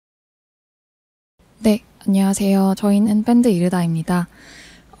안녕하세요. 저희는 밴드 irda입니다.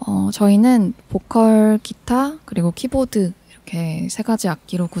 저희는 보컬, 기타, 그리고 키보드 이렇게 세 가지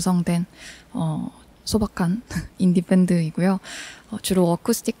악기로 구성된 소박한 인디 밴드이고요. 주로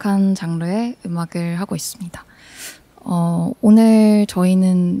어쿠스틱한 장르의 음악을 하고 있습니다. 오늘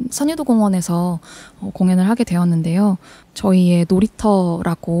저희는 선유도 공원에서 공연을 하게 되었는데요. 저희의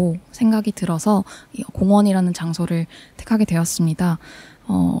놀이터라고 생각이 들어서 공원이라는 장소를 택하게 되었습니다.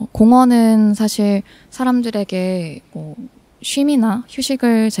 공원은 사실 사람들에게 쉼이나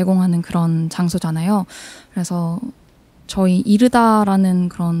휴식을 제공하는 그런 장소잖아요. 그래서 저희 irda라는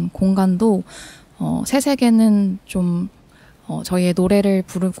그런 공간도 새 세계는 좀 저희의 노래를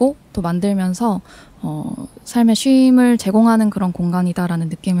부르고 또 만들면서 삶의 쉼을 제공하는 그런 공간이다라는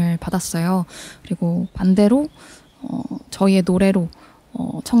느낌을 받았어요. 그리고 반대로 저희의 노래로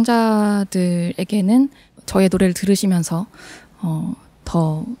청자들에게는 저희의 노래를 들으시면서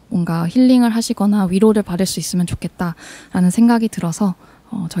더 뭔가 힐링을 하시거나 위로를 받을 수 있으면 좋겠다라는 생각이 들어서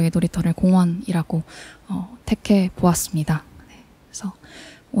저희의 놀이터를 공원이라고 택해 보았습니다. 그래서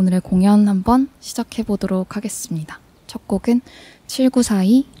오늘의 공연 한번 시작해 보도록 하겠습니다. 첫 곡은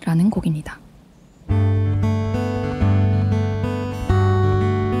 7942라는 곡입니다.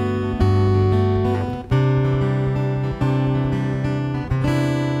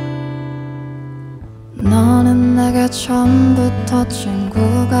 너는 내게 처음부터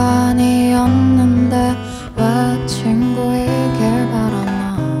친구가 아니었는데 왜 친구이길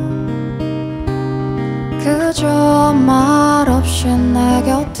바라나. 그저 말없이 내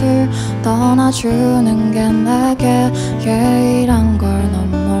곁을 떠나주는 게 내게 예의란 걸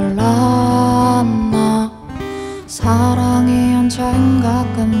넌 몰랐나. 사랑이 언젠가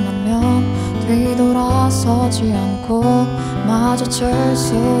끝나면 뒤돌아서지 않고 마주칠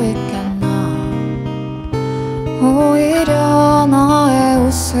수 있겠나. 오히려 너의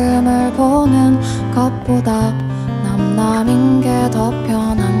웃음을 보는 것보다 남남인 게 더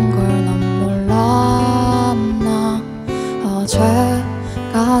편한 걸 넌 몰랐나.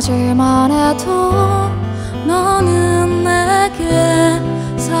 어제까지만 해도 너는 내게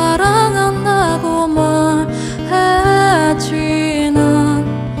사랑한다고 말했지. 난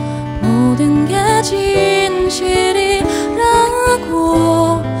모든 게 진실이라고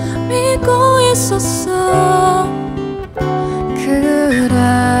믿고 있었어. 그래,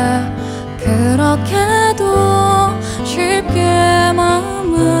 그렇게도 쉽게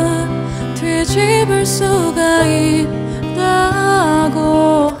마음을 뒤집을 수가 있다고.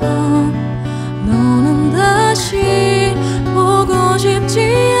 너는 다시 보고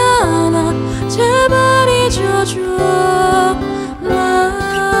싶지 않아. 제발 잊어줘.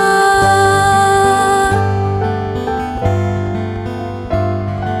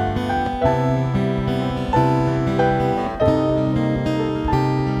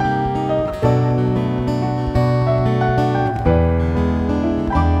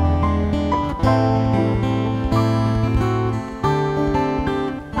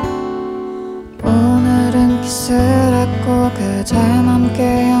 그댄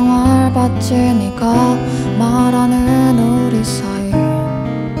함께 영화를 봤지. 네가 말하는 우리 사이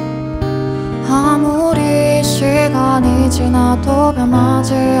아무리 시간이 지나도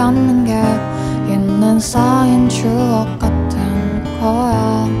변하지 않는 게 있는 쌓인 추억 같은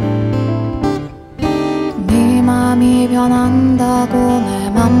거야. 네 맘이 변한다고 내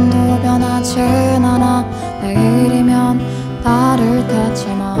맘도 변하진 않아. 내일이면 다를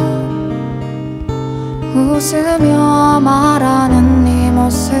테지만 웃으며 말하는 네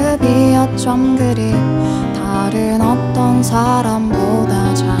모습이 어쩜 그리 다른 어떤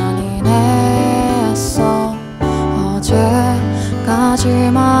사람보다 잔인했어.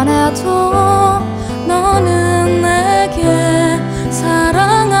 어제까지만 해도 너는 내게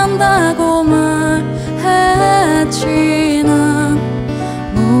사랑한다고 말했지. 난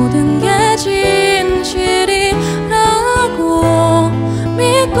모든 게 진실이라고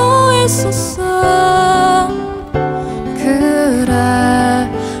믿고 있었어. 그래,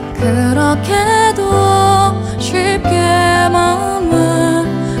 그렇게도 쉽게 마음을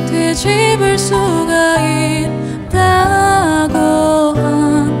뒤집을 수가 있다고.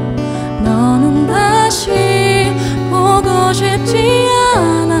 너는 다시 보고 싶지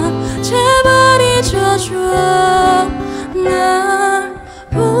않아. 제발 잊어줘. 날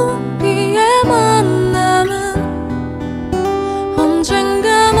우리의 만남은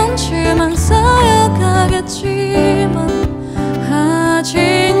언젠가 먼지만 쌓여가겠지만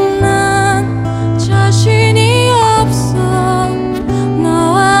아직 난 자신이 없어.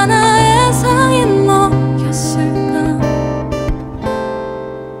 너와 나의 사이는 뭐였을까.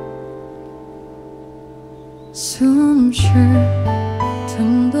 숨 쉴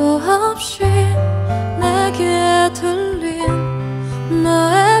틈도 없이 내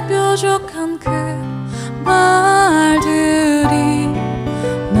부족한 그 말들이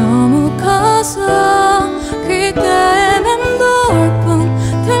너무 커서 귓가에 맴돌 뿐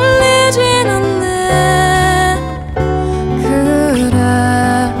들리진 않네.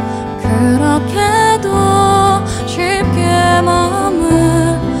 그래 그렇게도 쉽게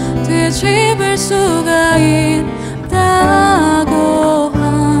마음을 뒤집을 수가 있다고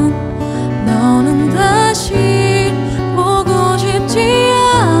한 너는 다시 보고 싶지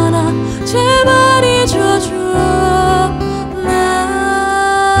않아. 제발 잊어줘 날.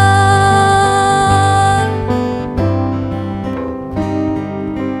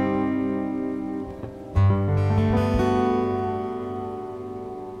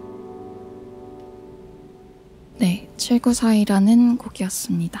 네, 7942라는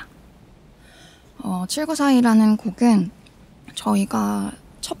곡이었습니다. 7942라는 곡은 저희가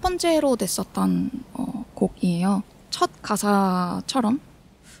첫 번째로 냈었던 곡이에요. 첫 가사처럼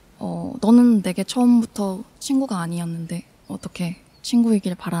너는 내게 처음부터 친구가 아니었는데 어떻게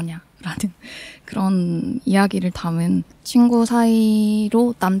친구이길 바라냐 라는 그런 이야기를 담은 친구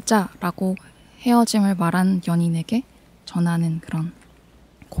사이로 남자라고 헤어짐을 말한 연인에게 전하는 그런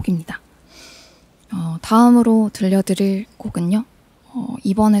곡입니다. 다음으로 들려드릴 곡은요.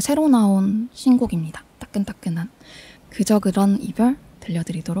 이번에 새로 나온 신곡입니다. 따끈따끈한 그저 그런 이별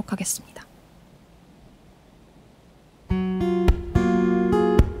들려드리도록 하겠습니다.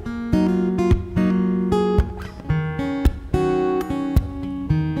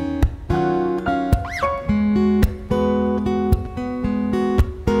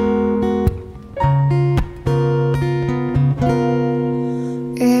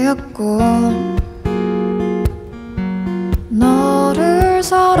 너를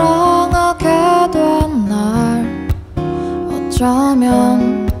사랑하게 된 날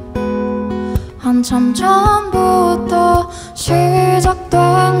어쩌면 한참 전부터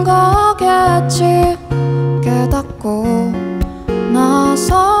시작된 거겠지. 깨닫고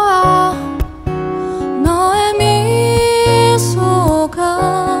나서야 너의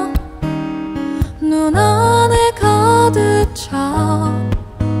미소가 눈 안에 가득 차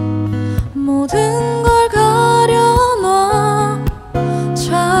모든 걸 가려놔.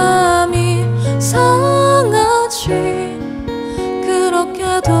 참 이상하지.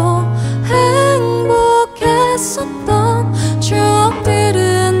 그렇게도 행복했었던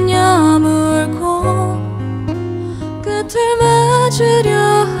추억들은 야물고 끝을 맺으려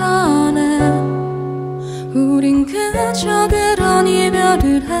하네. 우린 그저 그런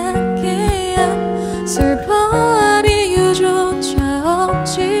이별을 했기에 슬퍼할 이유조차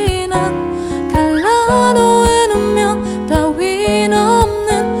없지. 난 갈라놓은 운명 따윈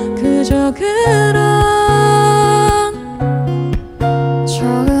없는 그저 그런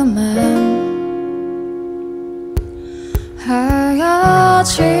처음엔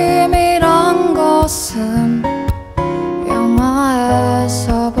헤어짐이란 것은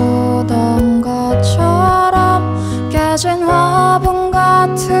영화에서 보던 것처럼 깨진 화분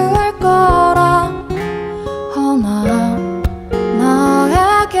같을 거라. 허나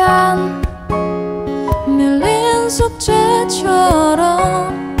나에겐 밀린 숙제처럼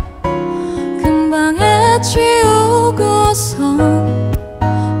금방 해치우고선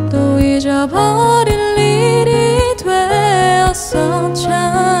또 잊어버릴 일이 되었어.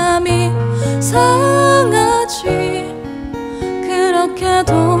 참 이상하지.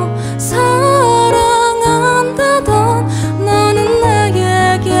 그렇게도 사랑한다던 너는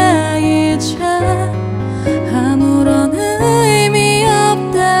나에게 이제 아무런 의미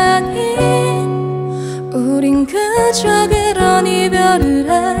없다니. 우린 그저 그런 이별을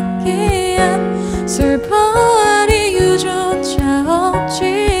했기에 슬퍼할 이유조차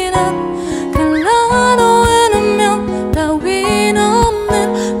없지. 난 갈라놓은 운명 따윈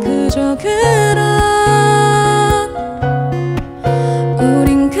없는 그저 그런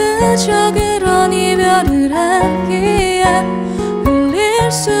우린 그저 그런 이별을 했기에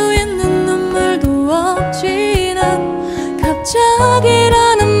흘릴 수 있는 눈물도 없지. 난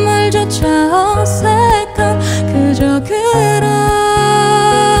갑자기라는 말조차 어색한 그저 그런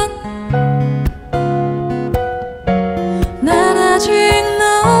난 아직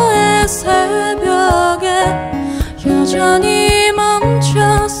너의 새벽에 여전히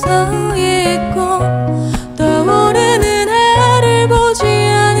멈춰서 있고 떠오르는 해를 보지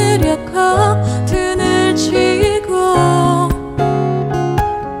않으려 커튼을 치고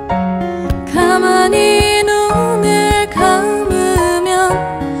가만히 눈을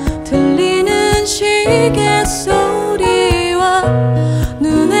감으면 들리는 시계 소리와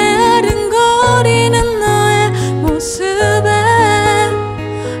눈에 아른거리는 너의 모습에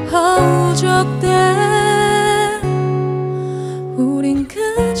허우적대. 우린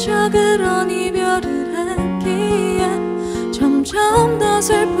그저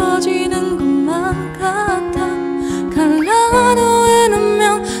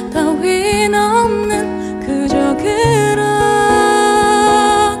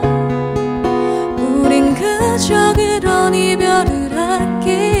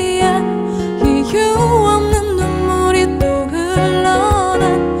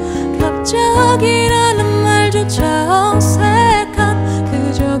시작이라는 말조차 어색한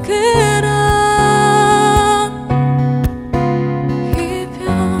그저 그런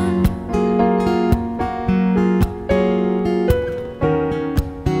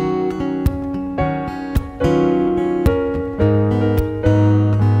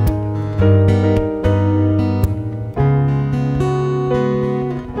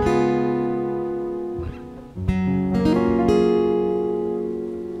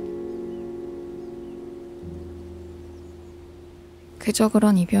그저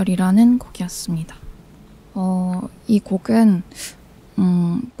그런 이별이라는 곡이었습니다. 이 곡은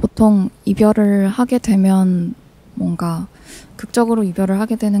보통 이별을 하게 되면 뭔가 극적으로 이별을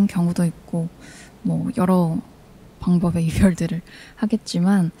하게 되는 경우도 있고 뭐 여러 방법의 이별들을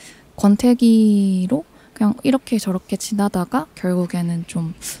하겠지만 권태기로 그냥 이렇게 저렇게 지나다가 결국에는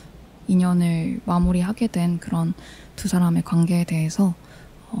좀 인연을 마무리하게 된 그런 두 사람의 관계에 대해서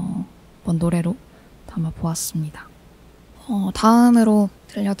한번 노래로 담아보았습니다. 다음으로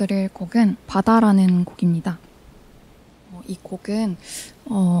들려드릴 곡은 바다라는 곡입니다. 이 곡은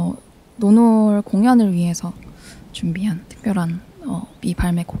노놀 공연을 위해서 준비한 특별한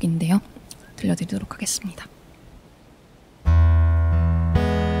미발매 곡인데요. 들려드리도록 하겠습니다.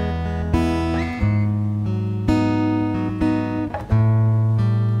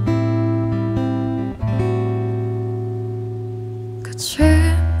 끝이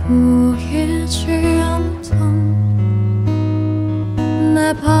보이지 않던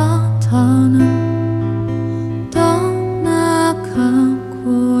내 바다는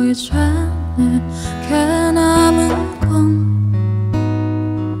떠나가고 이제 내게 남은 건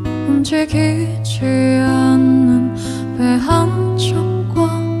움직이지 않는 배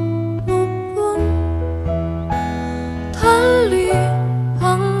한쪽과 노뿐 달리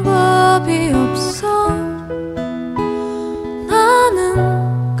방법이 없어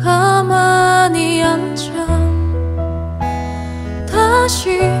나는 가만히 앉아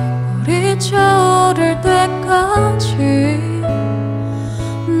다시 우리 저를 때까지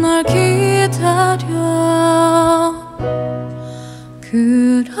널 기다려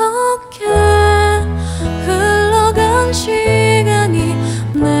그렇게 흘러간 시간이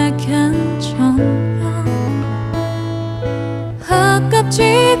내겐 전혀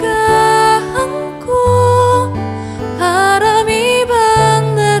아깝지가 않고 바람이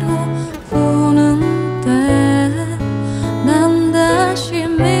반대로 부는데 난 다시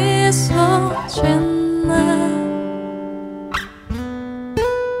미소 짓네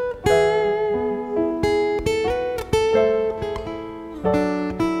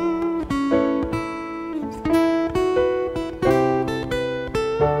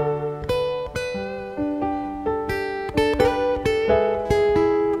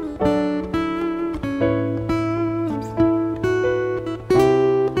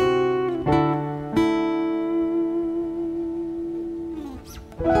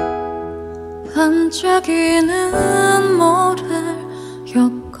반짝이는 모래를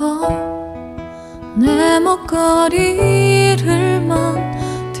엮어 내 목걸이를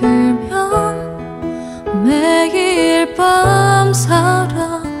만들면 매일 밤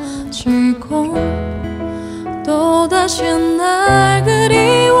사라지고 또다시 날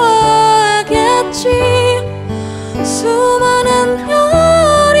그리워하겠지 수많은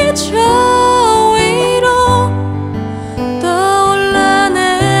별이 저 위로 떠올라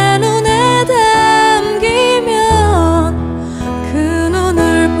내 눈에 담기면 그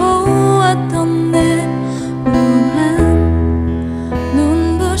눈을 보았던 내 눈엔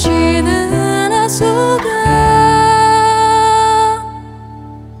눈부시는 하수가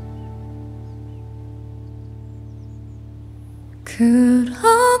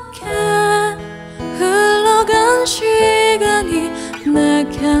그렇게 흘러간 시간이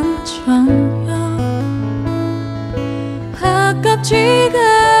내겐 전혀 아깝지가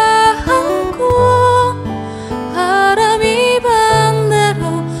않고 바람이 반대로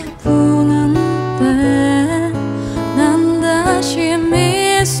부는데 난 다시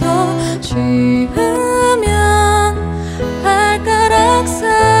미소 지으면 발가락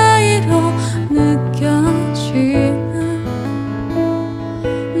사이로 느껴지는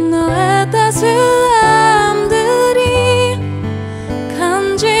너의 따스함들이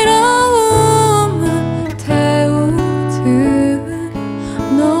간지러움을 태우듯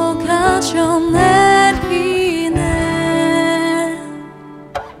녹아져 내리네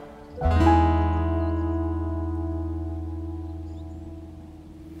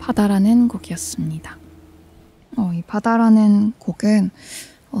바다라는 곡이었습니다. 이 바다라는 곡은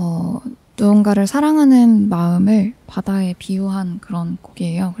누군가를 사랑하는 마음을 바다에 비유한 그런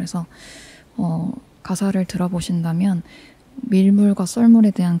곡이에요. 그래서 가사를 들어보신다면 밀물과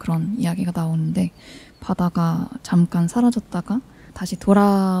썰물에 대한 그런 이야기가 나오는데 바다가 잠깐 사라졌다가 다시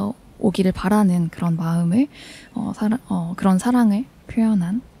돌아오기를 바라는 그런 마음을 그런 사랑을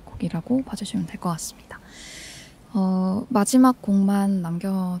표현한 곡이라고 봐주시면 될 것 같습니다. 마지막 곡만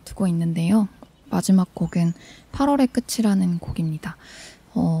남겨두고 있는데요. 마지막 곡은 8월의 끝이라는 곡입니다.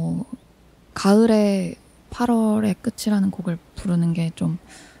 가을에 8월의 끝이라는 곡을 부르는 게 좀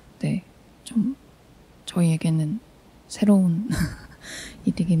저희에게는 새로운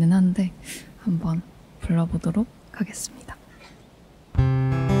일이기는 한데 한번 불러보도록 하겠습니다.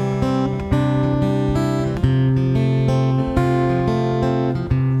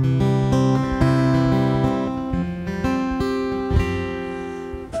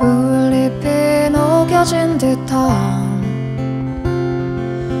 풀잎이 녹여진 듯한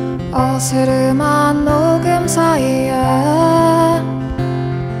어스름한 녹음 사이에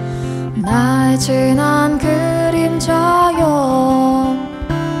나의 진한 그림자요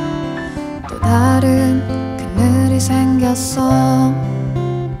또 다른 그늘이 생겼어.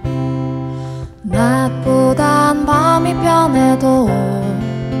 낮보단 밤이 편해도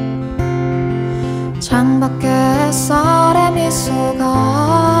창밖에 햇살의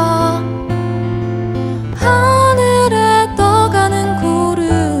미소가 하늘에 떠가는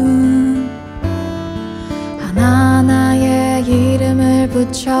구름 하나하나의 이름을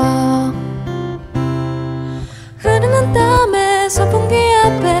붙여 흐르는 땀에 선풍기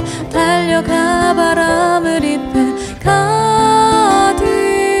앞에 달려가 바람을 입에 가득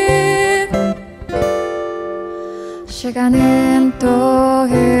시간은 또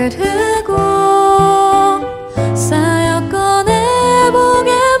흐르고 쌓여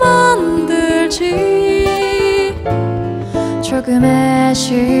꺼내보게 만들지 조금의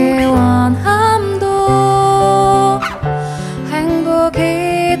시원함도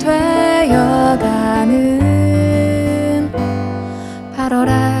행복이 되어가는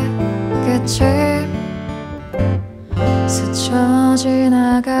 8월의 끝을 스쳐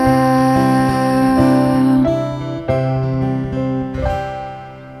지나가.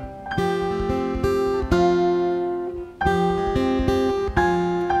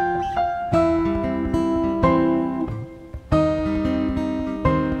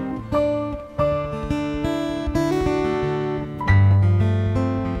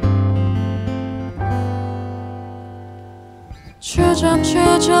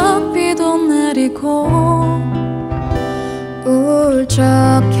 추적추적 비도 내리고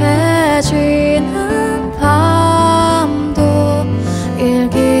울적해지는 밤도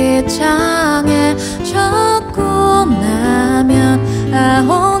일기장에 적고 나면 아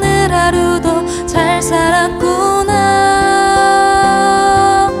오늘 하루도 잘 살았구나.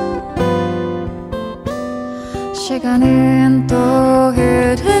 시간은 또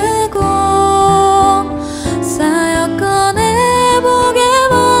흐르고 쌓여 꺼내보게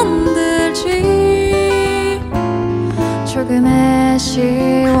만들지 조금의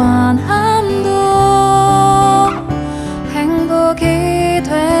시원함도 행복이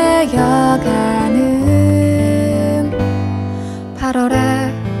되어가는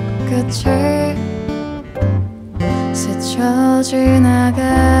 8월의 끝을 스쳐 지나가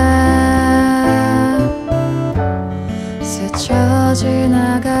스쳐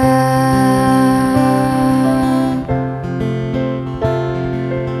지나가.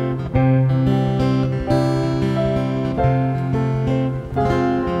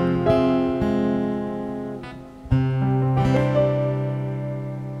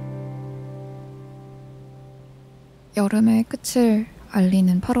 여름의 끝을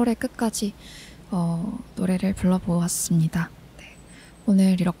알리는 8월의 끝까지 노래를 불러보았습니다. 네.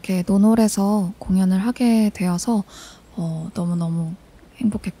 오늘 이렇게 노놀에서 공연을 하게 되어서 너무너무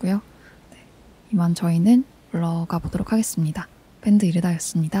행복했고요. 네. 이만 저희는 물러가 보도록 하겠습니다. 밴드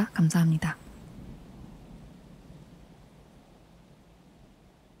이르다였습니다. 감사합니다.